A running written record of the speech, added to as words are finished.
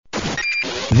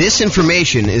This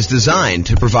information is designed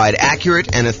to provide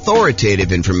accurate and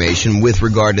authoritative information with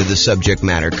regard to the subject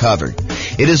matter covered.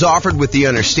 It is offered with the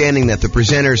understanding that the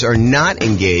presenters are not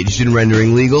engaged in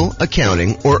rendering legal,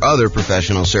 accounting, or other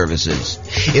professional services.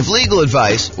 If legal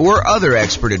advice or other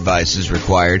expert advice is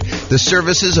required, the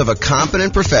services of a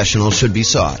competent professional should be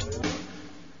sought.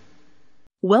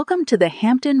 Welcome to the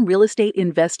Hampton Real Estate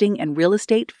Investing and Real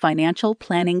Estate Financial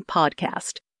Planning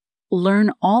Podcast.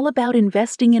 Learn all about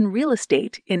investing in real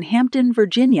estate in Hampton,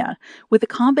 Virginia, with a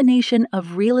combination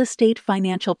of real estate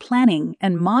financial planning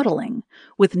and modeling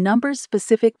with numbers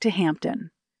specific to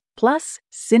Hampton, plus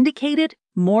syndicated,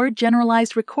 more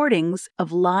generalized recordings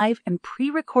of live and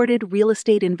pre-recorded real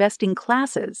estate investing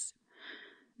classes.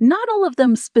 Not all of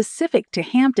them specific to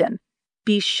Hampton.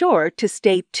 Be sure to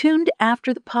stay tuned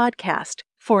after the podcast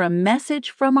for a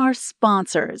message from our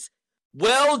sponsors.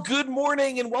 Well, good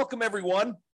morning and welcome,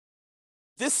 everyone.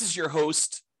 This is your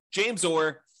host, James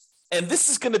Orr, and this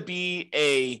is going to be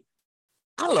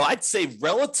I'd say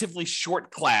relatively short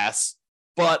class,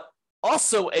 but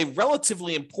also a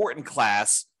relatively important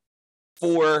class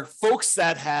for folks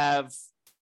that have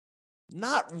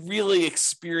not really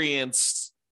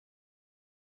experienced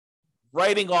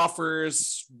writing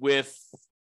offers with,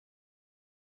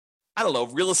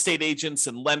 real estate agents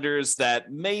and lenders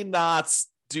that may not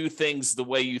do things the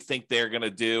way you think they're going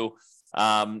to do.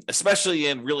 Especially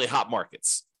in really hot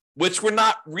markets, which we're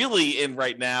not really in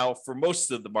right now for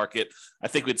most of the market. I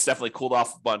think it's definitely cooled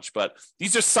off a bunch, but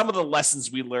these are some of the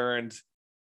lessons we learned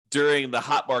during the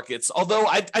hot markets. Although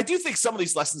I do think some of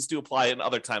these lessons do apply in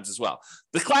other times as well.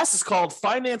 The class is called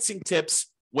Financing Tips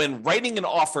When Writing an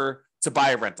Offer to Buy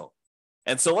a Rental.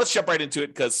 And so let's jump right into it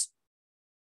because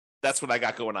that's what I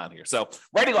got going on here. So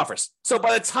writing offers. So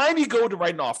by the time you go to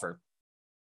write an offer,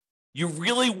 you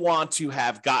really want to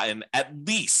have gotten at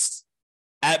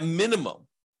minimum,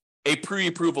 a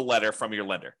pre-approval letter from your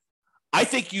lender. I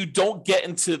think you don't get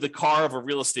into the car of a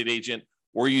real estate agent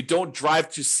or you don't drive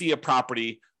to see a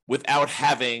property without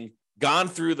having gone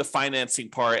through the financing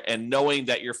part and knowing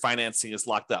that your financing is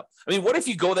locked up. I mean, what if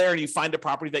you go there and you find a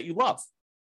property that you love?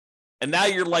 And now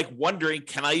you're like wondering,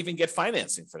 can I even get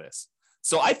financing for this?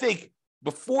 So I think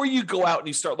before you go out and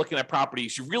you start looking at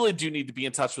properties, you really do need to be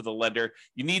in touch with a lender.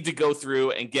 You need to go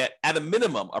through and get, at a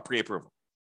minimum, a pre-approval.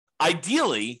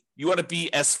 Ideally, you want to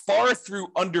be as far through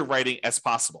underwriting as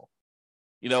possible.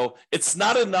 It's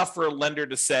not enough for a lender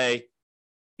to say,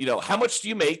 how much do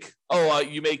you make? Oh,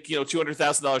 you make,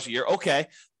 $200,000 a year. Okay.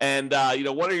 And,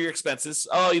 what are your expenses?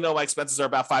 Oh, my expenses are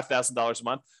about $5,000 a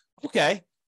month. Okay.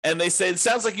 And they say, it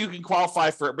sounds like you can qualify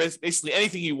for basically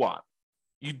anything you want.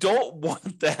 You don't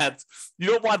want that. You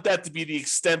don't want that to be the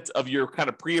extent of your kind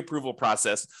of pre-approval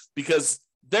process, because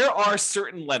there are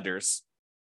certain lenders,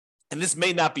 and this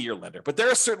may not be your lender, but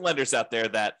there are certain lenders out there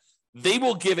that they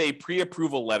will give a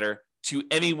pre-approval letter to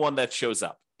anyone that shows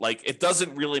up. Like, it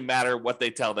doesn't really matter what they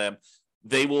tell them.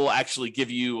 They will actually give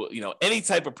you, any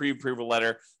type of pre-approval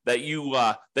letter that you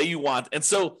want. And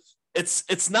so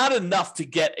it's not enough to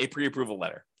get a pre-approval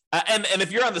letter. And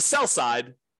if you're on the sell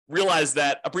side, realize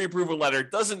that a pre-approval letter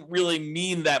doesn't really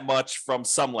mean that much from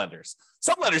some lenders.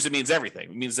 Some lenders, it means everything.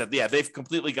 It means that, they've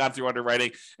completely gone through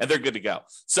underwriting and they're good to go.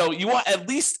 So you want at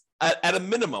least at a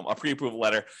minimum a pre-approval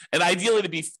letter, and ideally to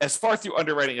be as far through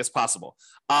underwriting as possible.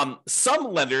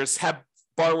 Some lenders have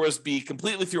borrowers be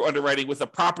completely through underwriting with a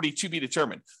property to be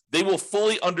determined. They will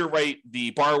fully underwrite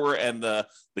the borrower and the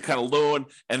kind of loan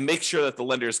and make sure that the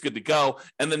lender is good to go.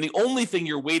 And then the only thing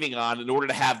you're waiting on in order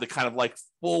to have the kind of like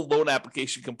full loan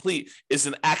application complete is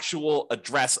an actual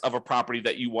address of a property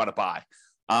that you want to buy.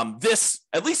 This,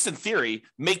 at least in theory,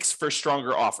 makes for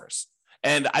stronger offers.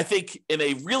 And I think in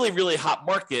a really, really hot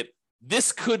market,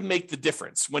 this could make the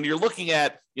difference when you're looking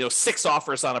at, 6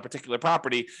 offers on a particular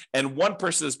property and one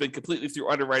person has been completely through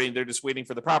underwriting. They're just waiting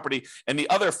for the property. And the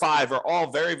other 5 are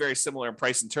all very, very similar in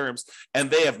price and terms,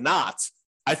 and they have not.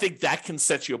 I think that can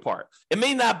set you apart. It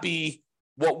may not be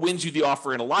what wins you the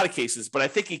offer in a lot of cases, but I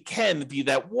think it can be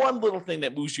that one little thing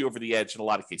that moves you over the edge in a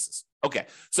lot of cases. Okay.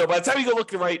 So by the time you go look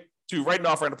to write an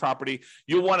offer on a property,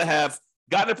 you'll want to have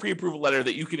gotten a pre-approval letter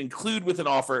that you can include with an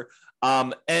offer.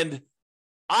 And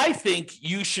I think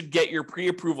you should get your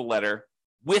pre-approval letter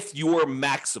with your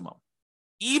maximum,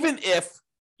 even if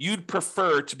you'd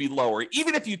prefer to be lower.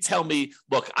 Even if you tell me,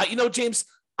 look, James,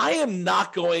 I am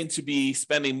not going to be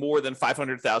spending more than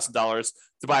 $500,000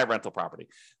 to buy a rental property,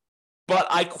 but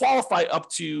I qualify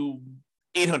up to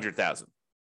 $800,000.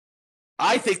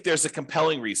 I think there's a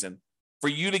compelling reason for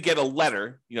you to get a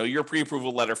letter, your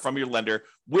pre-approval letter from your lender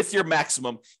with your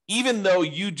maximum, even though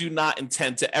you do not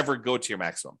intend to ever go to your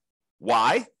maximum.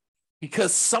 Why?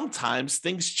 Because sometimes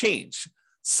things change.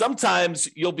 sometimes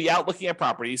you'll be out looking at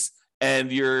properties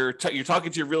and you're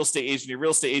talking to your real estate agent. Your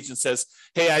real estate agent says,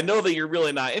 hey, I know that you're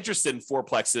really not interested in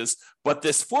fourplexes, but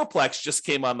this fourplex just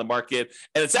came on the market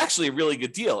and it's actually a really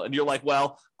good deal. And you're like,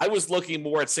 well, I was looking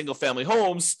more at single family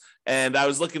homes and I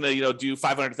was looking to, do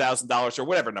 $500,000 or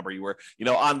whatever number you were,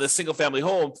 on the single family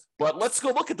home, but let's go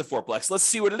look at the fourplex. Let's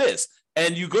see what it is.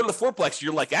 And you go to the fourplex,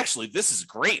 you're like, actually, this is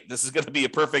great. This is going to be a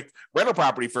perfect rental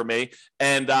property for me.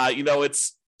 And,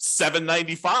 it's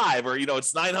 $795 or,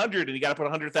 it's $900 and you got to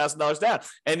put $100,000 down.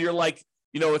 And you're like,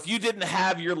 if you didn't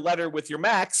have your letter with your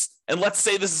max, and let's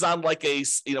say this is on like a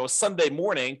Sunday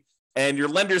morning and your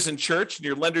lender's in church and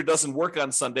your lender doesn't work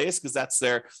on Sundays because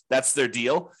that's their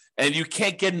deal. And you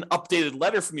can't get an updated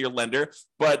letter from your lender,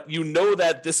 but you know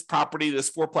that this property, this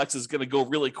fourplex is going to go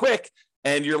really quick.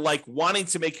 And you're like wanting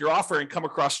to make your offer and come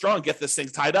across strong, get this thing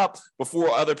tied up before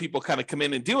other people kind of come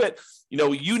in and do it.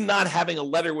 You not having a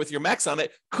letter with your max on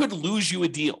it could lose you a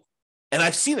deal. And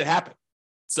I've seen it happen.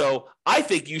 So I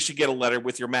think you should get a letter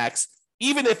with your max,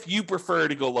 even if you prefer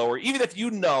to go lower, even if you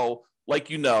know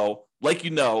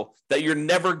that you're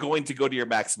never going to go to your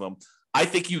maximum. I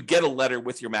think you get a letter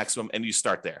with your maximum and you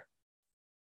start there.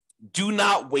 Do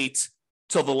not wait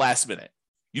till the last minute.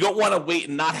 You don't want to wait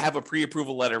and not have a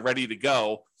pre-approval letter ready to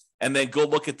go and then go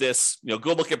look at this,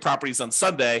 go look at properties on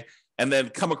Sunday and then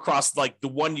come across like the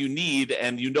one you need.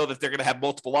 And that they're going to have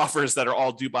multiple offers that are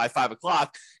all due by 5:00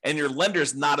 and your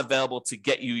lender's not available to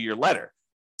get you your letter.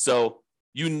 So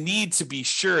you need to be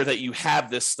sure that you have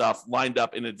this stuff lined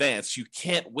up in advance. You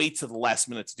can't wait till the last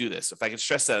minute to do this. If I can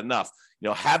stress that enough,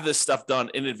 have this stuff done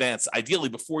in advance, ideally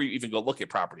before you even go look at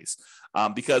properties,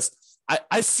 because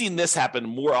I've seen this happen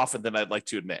more often than I'd like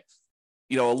to admit.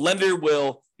 A lender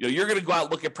will, you're going to go out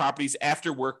and look at properties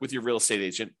after work with your real estate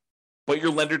agent, but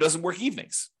your lender doesn't work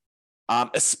evenings,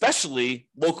 especially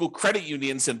local credit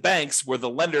unions and banks where the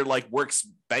lender works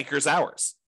banker's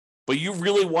hours, but you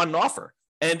really want an offer.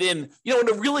 And in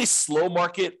a really slow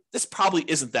market, this probably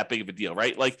isn't that big of a deal,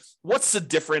 right? Like, what's the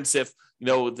difference if,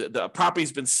 the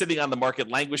property's been sitting on the market,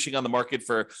 languishing on the market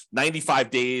for 95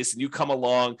 days, and you come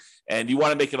along and you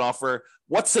want to make an offer?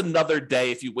 What's another day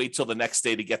if you wait till the next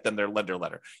day to get them their lender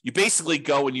letter? You basically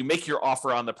go and you make your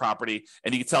offer on the property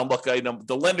and you can tell them, look,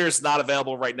 the lender is not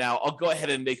available right now. I'll go ahead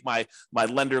and make my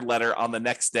lender letter on the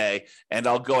next day, and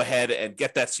I'll go ahead and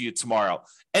get that to you tomorrow.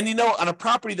 And, on a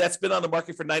property that's been on the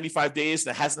market for 95 days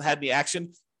and hasn't had any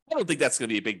action, I don't think that's going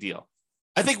to be a big deal.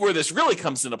 I think where this really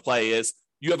comes into play is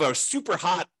you have a super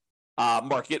hot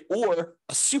market or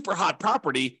a super hot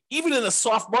property, even in a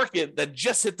soft market that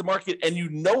just hit the market, and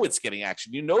it's getting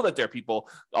action. That there are people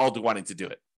all wanting to do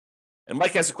it. And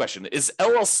Mike has a question. Is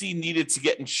LLC needed to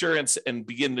get insurance and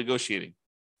begin negotiating?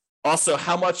 Also,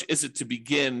 how much is it to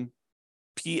begin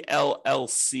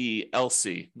PLLC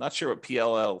LC? Not sure what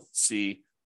PLLC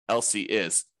LC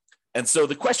is. And so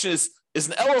the question is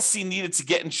an LLC needed to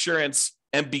get insurance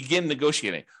and begin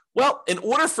negotiating? Well, in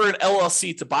order for an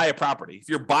LLC to buy a property, if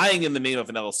you're buying in the name of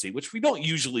an LLC, which we don't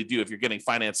usually do if you're getting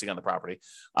financing on the property,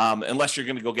 unless you're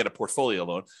going to go get a portfolio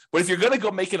loan. But if you're going to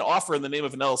go make an offer in the name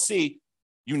of an LLC,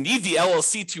 you need the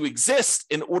LLC to exist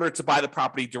in order to buy the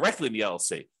property directly in the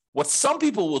LLC. What some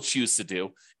people will choose to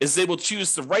do is they will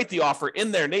choose to write the offer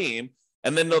in their name,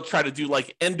 and then they'll try to do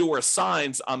like and/or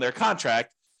signs on their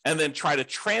contract, and then try to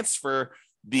transfer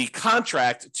the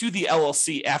contract to the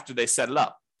LLC after they set it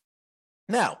up.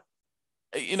 Now,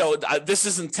 this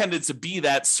is intended to be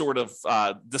that sort of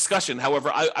discussion. However,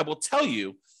 I will tell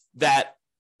you that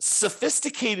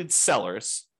sophisticated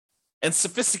sellers and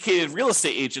sophisticated real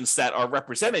estate agents that are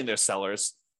representing their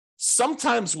sellers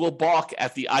sometimes will balk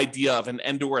at the idea of an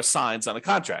and/or signs on a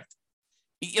contract.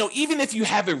 Even if you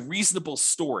have a reasonable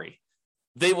story,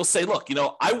 they will say, look,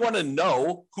 I want to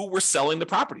know who we're selling the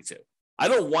property to. I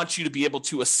don't want you to be able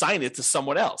to assign it to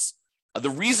someone else. The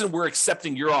reason we're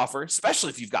accepting your offer,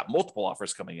 especially if you've got multiple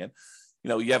offers coming in,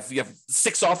 you have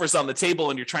 6 offers on the table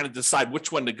and you're trying to decide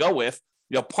which one to go with.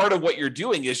 Part of what you're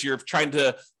doing is you're trying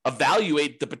to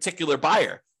evaluate the particular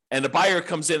buyer. And the buyer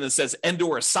comes in and says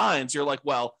and/or signs. You're like,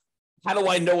 well, how do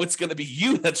I know it's going to be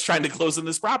you that's trying to close on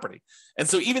this property? And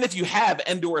so even if you have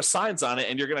and/or signs on it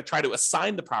and you're going to try to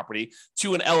assign the property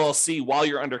to an LLC while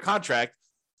you're under contract,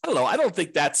 I don't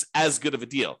think that's as good of a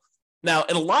deal. Now,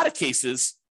 in a lot of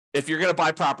cases, if you're going to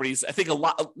buy properties, I think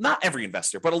not every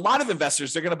investor, but a lot of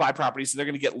investors, they're going to buy properties and they're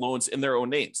going to get loans in their own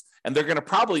names. And they're going to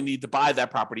probably need to buy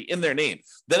that property in their name.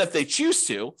 Then if they choose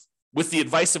to, with the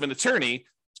advice of an attorney,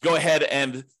 go ahead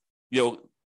and,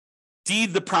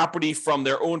 deed the property from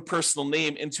their own personal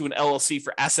name into an LLC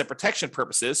for asset protection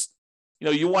purposes.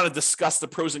 you want to discuss the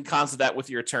pros and cons of that with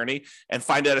your attorney and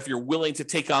find out if you're willing to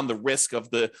take on the risk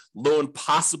of the loan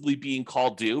possibly being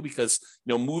called due, because,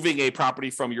 moving a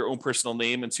property from your own personal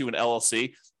name into an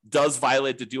LLC does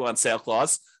violate the due on sale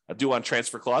clause, a due on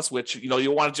transfer clause, which,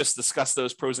 you'll want to just discuss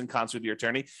those pros and cons with your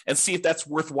attorney and see if that's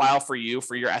worthwhile for you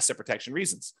for your asset protection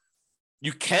reasons.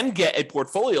 You can get a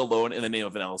portfolio loan in the name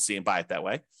of an LLC and buy it that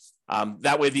way.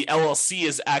 That way, the LLC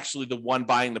is actually the one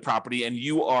buying the property, and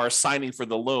you are signing for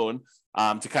the loan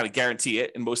to kind of guarantee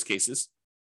it in most cases,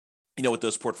 with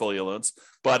those portfolio loans.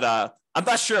 But I'm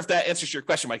not sure if that answers your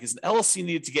question, Mike. Is an LLC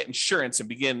needed to get insurance and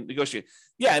begin negotiating?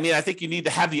 Yeah, I think you need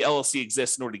to have the LLC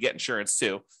exist in order to get insurance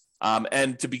too.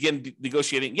 And to begin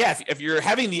negotiating. Yeah, if you're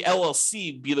having the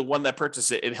LLC be the one that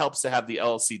purchases it, it helps to have the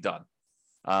LLC done.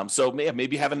 So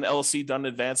maybe having an LLC done in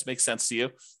advance makes sense to you.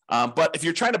 But if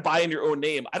you're trying to buy in your own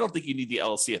name, I don't think you need the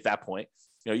LLC at that point.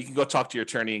 You can go talk to your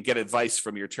attorney and get advice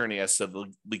from your attorney as to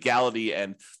the legality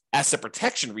and asset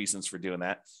protection reasons for doing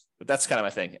that. But that's kind of my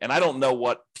thing. And I don't know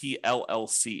what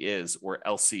PLLC is or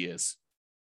LC is.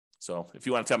 So if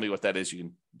you want to tell me what that is, you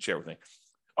can share with me.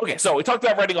 Okay, so we talked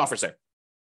about writing offers there.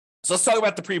 So let's talk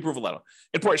about the pre-approval letter.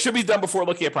 Important. Should be done before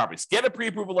looking at properties. Get a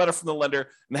pre-approval letter from the lender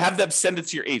and have them send it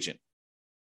to your agent.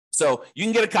 So you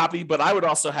can get a copy, but I would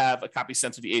also have a copy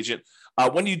sent to the agent.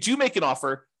 When you do make an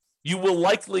offer, you will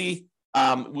likely,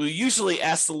 we'll usually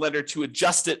ask the lender to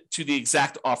adjust it to the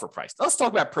exact offer price. Now, let's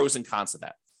talk about pros and cons of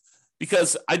that.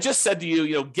 Because I just said to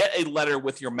you, get a letter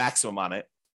with your maximum on it.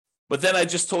 But then I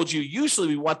just told you, usually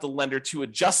we want the lender to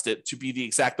adjust it to be the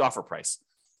exact offer price.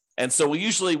 And so we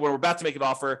usually, when we're about to make an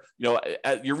offer,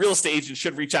 your real estate agent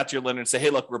should reach out to your lender and say, hey,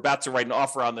 look, we're about to write an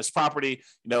offer on this property.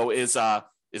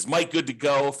 Is Mike good to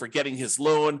go for getting his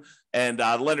loan? And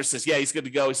the lender says, yeah, he's good to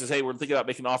go. He says, hey, we're thinking about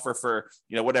making an offer for,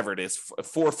 whatever it is,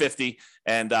 $450.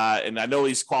 And I know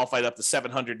he's qualified up to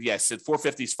 $700. Yes, said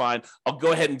 $450 is fine. I'll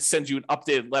go ahead and send you an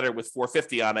updated letter with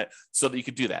 $450 on it so that you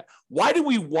could do that. Why do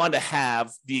we want to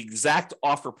have the exact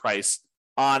offer price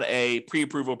on a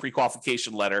pre-approval,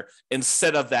 pre-qualification letter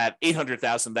instead of that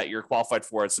 $800,000 that you're qualified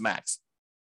for as the max?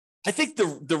 I think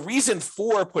the reason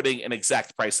for putting an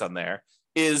exact price on there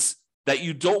is that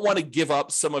you don't want to give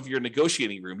up some of your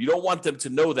negotiating room. You don't want them to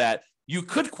know that you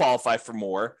could qualify for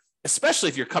more, especially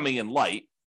if you're coming in light.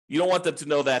 You don't want them to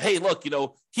know that, hey, look,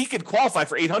 he could qualify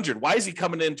for $800. Why is he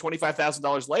coming in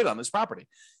 $25,000 light on this property?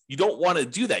 You don't want to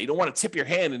do that. You don't want to tip your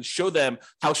hand and show them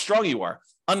how strong you are.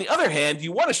 On the other hand,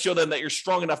 you want to show them that you're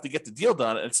strong enough to get the deal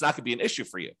done, and it's not going to be an issue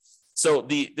for you. So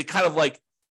the kind of like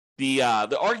the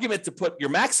argument to put your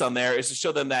max on there is to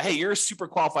show them that, hey, you're a super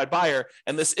qualified buyer,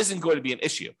 and this isn't going to be an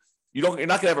issue. You're not going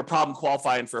to have a problem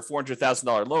qualifying for a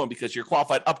 $400,000 loan because you're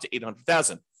qualified up to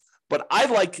 $800,000. But I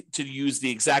like to use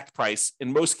the exact price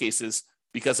in most cases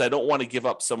because I don't want to give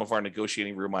up some of our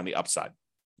negotiating room on the upside.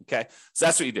 Okay, so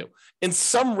that's what you do. In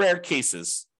some rare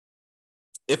cases,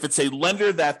 if it's a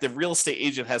lender that the real estate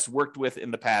agent has worked with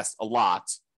in the past a lot,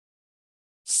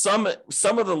 some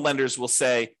of the lenders will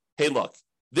say, hey, look,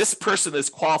 this person is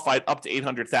qualified up to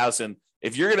 $800,000.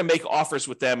 If you're going to make offers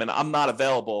with them and I'm not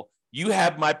available, you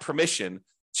have my permission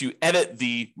to edit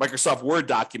the Microsoft Word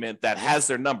document that has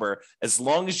their number as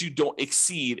long as you don't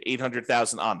exceed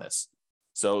 $800,000 on this.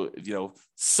 So,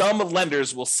 some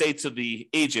lenders will say to the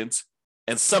agent,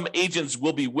 and some agents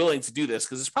will be willing to do this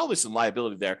because there's probably some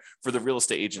liability there for the real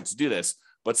estate agent to do this.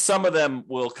 But some of them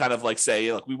will kind of like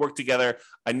say, look, we work together.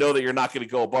 I know that you're not going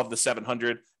to go above the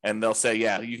 700. And they'll say,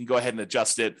 yeah, you can go ahead and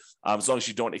adjust it as long as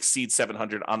you don't exceed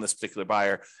 700 on this particular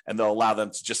buyer. And they'll allow them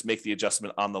to just make the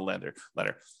adjustment on the letter.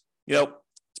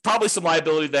 It's probably some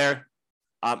liability there.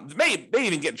 May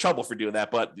even get in trouble for doing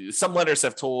that. But some lenders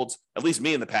have told, at least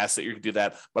me in the past, that you can do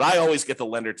that. But I always get the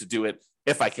lender to do it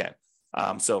if I can.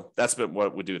 So that's been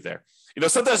what we do there.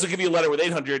 Sometimes they'll give you a letter with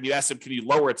 800 and you ask them, can you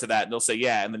lower it to that? And they'll say,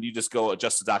 yeah. And then you just go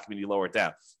adjust the document, you lower it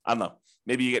down. I don't know.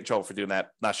 Maybe you get in trouble for doing that.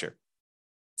 Not sure.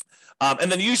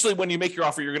 And then usually when you make your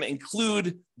offer, you're going to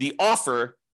include the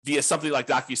offer via something like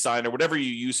DocuSign or whatever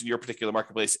you use in your particular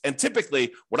marketplace. And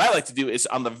typically what I like to do is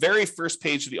on the very first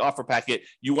page of the offer packet,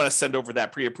 you want to send over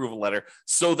that pre-approval letter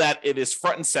so that it is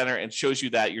front and center and shows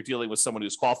you that you're dealing with someone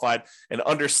who's qualified and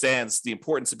understands the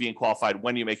importance of being qualified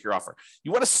when you make your offer.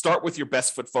 You want to start with your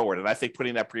best foot forward. And I think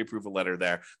putting that pre-approval letter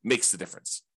there makes the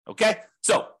difference. Okay.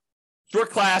 So short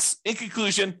class, in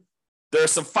conclusion, there are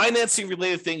some financing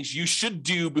related things you should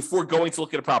do before going to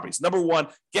look at properties. Number one,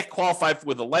 get qualified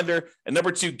with a lender. And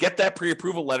number two, get that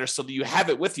pre-approval letter so that you have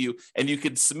it with you and you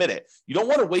can submit it. You don't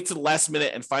want to wait to the last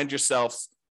minute and find yourself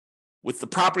with the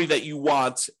property that you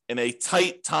want in a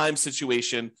tight time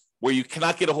situation where you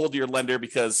cannot get a hold of your lender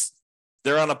because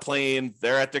they're on a plane,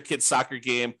 they're at their kid's soccer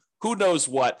game, who knows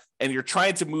what, and you're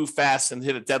trying to move fast and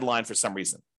hit a deadline for some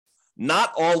reason.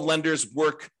 Not all lenders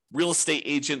work real estate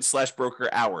agent / broker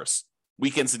hours,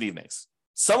 weekends and evenings.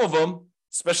 Some of them,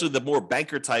 especially the more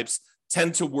banker types,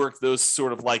 tend to work those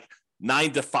sort of like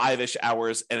 9 to 5-ish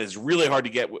hours, and it's really hard to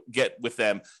get with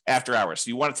them after hours. So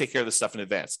you want to take care of this stuff in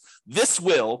advance. This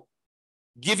will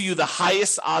give you the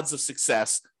highest odds of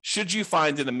success should you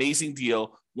find an amazing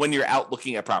deal when you're out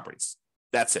looking at properties.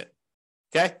 That's it.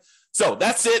 Okay? So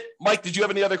that's it. Mike, did you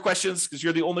have any other questions? Because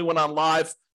you're the only one on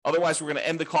live. Otherwise, we're going to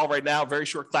end the call right now. Very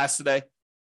short class today.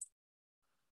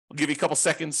 I'll give you a couple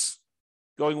seconds.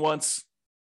 Going once.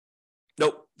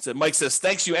 Nope. So Mike says,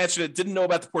 thanks, you answered it. Didn't know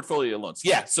about the portfolio loans.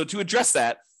 Yeah, so to address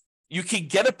that, you can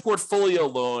get a portfolio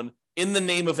loan in the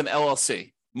name of an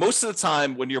LLC. Most of the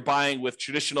time when you're buying with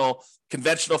traditional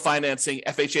conventional financing,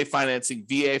 FHA financing,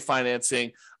 VA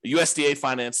financing, USDA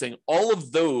financing, all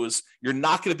of those, you're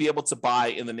not going to be able to buy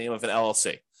in the name of an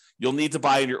LLC. You'll need to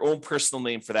buy in your own personal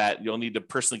name for that. You'll need to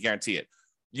personally guarantee it.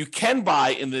 You can buy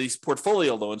in these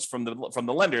portfolio loans from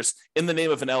the lenders in the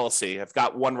name of an LLC. I've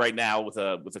got one right now with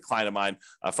a client of mine,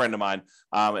 a friend of mine,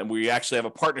 and we actually have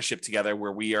a partnership together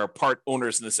where we are part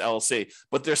owners in this LLC.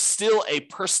 But there's still a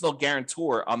personal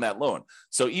guarantor on that loan.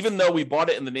 So even though we bought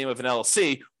it in the name of an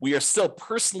LLC, we are still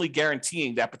personally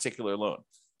guaranteeing that particular loan.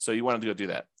 So you want to go do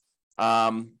that.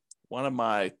 One of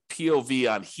my POV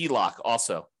on HELOC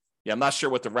also. Yeah, I'm not sure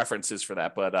what the reference is for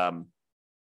that, but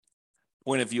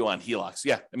point of view on HELOCs.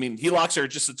 Yeah, I mean, HELOCs are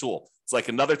just a tool. It's like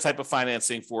another type of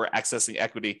financing for accessing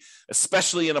equity,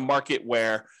 especially in a market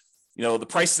where, you know, the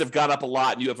prices have gone up a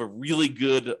lot and you have a really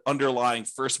good underlying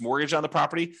first mortgage on the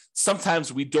property.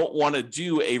 Sometimes we don't want to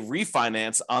do a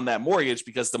refinance on that mortgage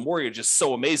because the mortgage is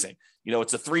so amazing. You know,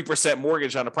 it's a 3%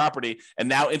 mortgage on a property and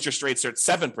now interest rates are at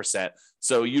 7%.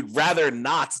 So you'd rather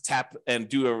not tap and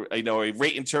do a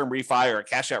rate and term refi or a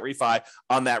cash out refi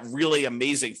on that really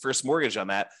amazing first mortgage on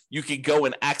that. You could go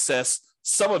and access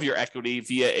some of your equity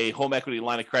via a home equity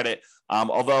line of credit.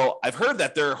 Although I've heard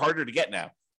that they're harder to get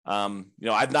now.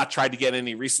 I've not tried to get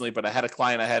any recently, but I had a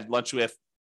client I had lunch with.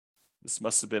 This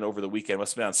must have been over the weekend,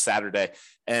 must have been on Saturday.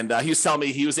 And he was telling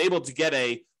me he was able to get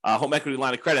a home equity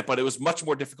line of credit, but it was much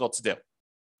more difficult to do.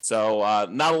 So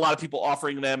not a lot of people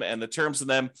offering them, and the terms of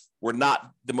them were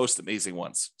not the most amazing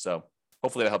ones. So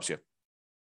hopefully that helps you.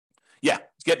 Yeah,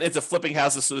 getting into flipping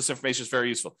houses, so this information is very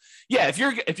useful. Yeah, if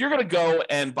you're going to go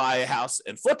and buy a house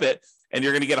and flip it, and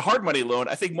you're going to get a hard money loan,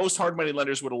 I think most hard money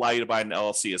lenders would allow you to buy an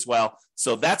LLC as well.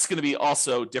 So that's going to be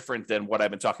also different than what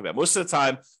I've been talking about. Most of the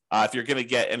time, if you're going to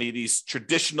get any of these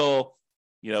traditional,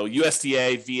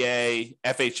 USDA, VA,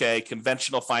 FHA,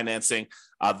 conventional financing,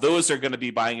 those are going to be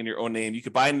buying in your own name. You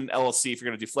could buy in an LLC if you're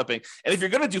going to do flipping. And if you're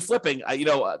going to do flipping,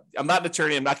 I'm not an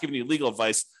attorney. I'm not giving you legal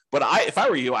advice. But if I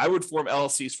were you, I would form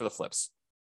LLCs for the flips.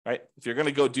 Right? If you're going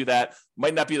to go do that,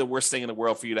 might not be the worst thing in the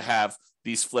world for you to have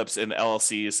these flips in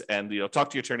LLCs and, talk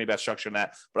to your attorney about structuring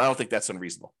that. But I don't think that's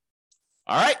unreasonable.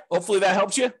 All right. Hopefully that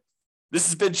helps you. This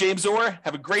has been James Orr.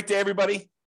 Have a great day,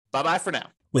 everybody. Bye-bye for now.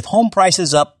 With home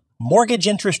prices up, mortgage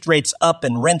interest rates up,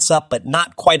 and rents up, but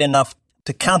not quite enough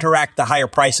to counteract the higher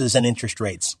prices and interest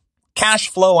rates. Cash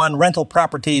flow on rental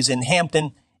properties in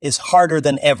Hampton is harder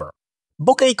than ever.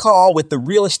 Book a call with the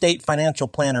Real Estate Financial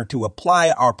Planner to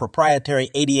apply our proprietary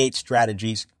 88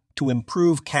 strategies to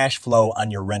improve cash flow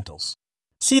on your rentals.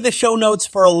 See the show notes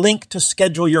for a link to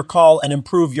schedule your call and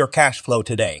improve your cash flow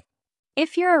today.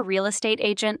 If you're a real estate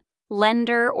agent,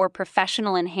 lender, or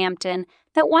professional in Hampton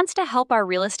that wants to help our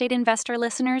real estate investor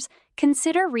listeners,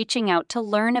 consider reaching out to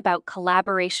learn about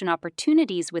collaboration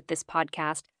opportunities with this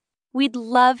podcast. We'd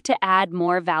love to add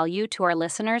more value to our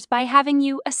listeners by having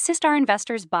you assist our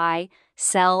investors buy,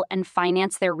 sell, and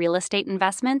finance their real estate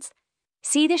investments.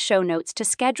 See the show notes to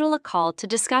schedule a call to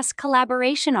discuss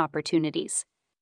collaboration opportunities.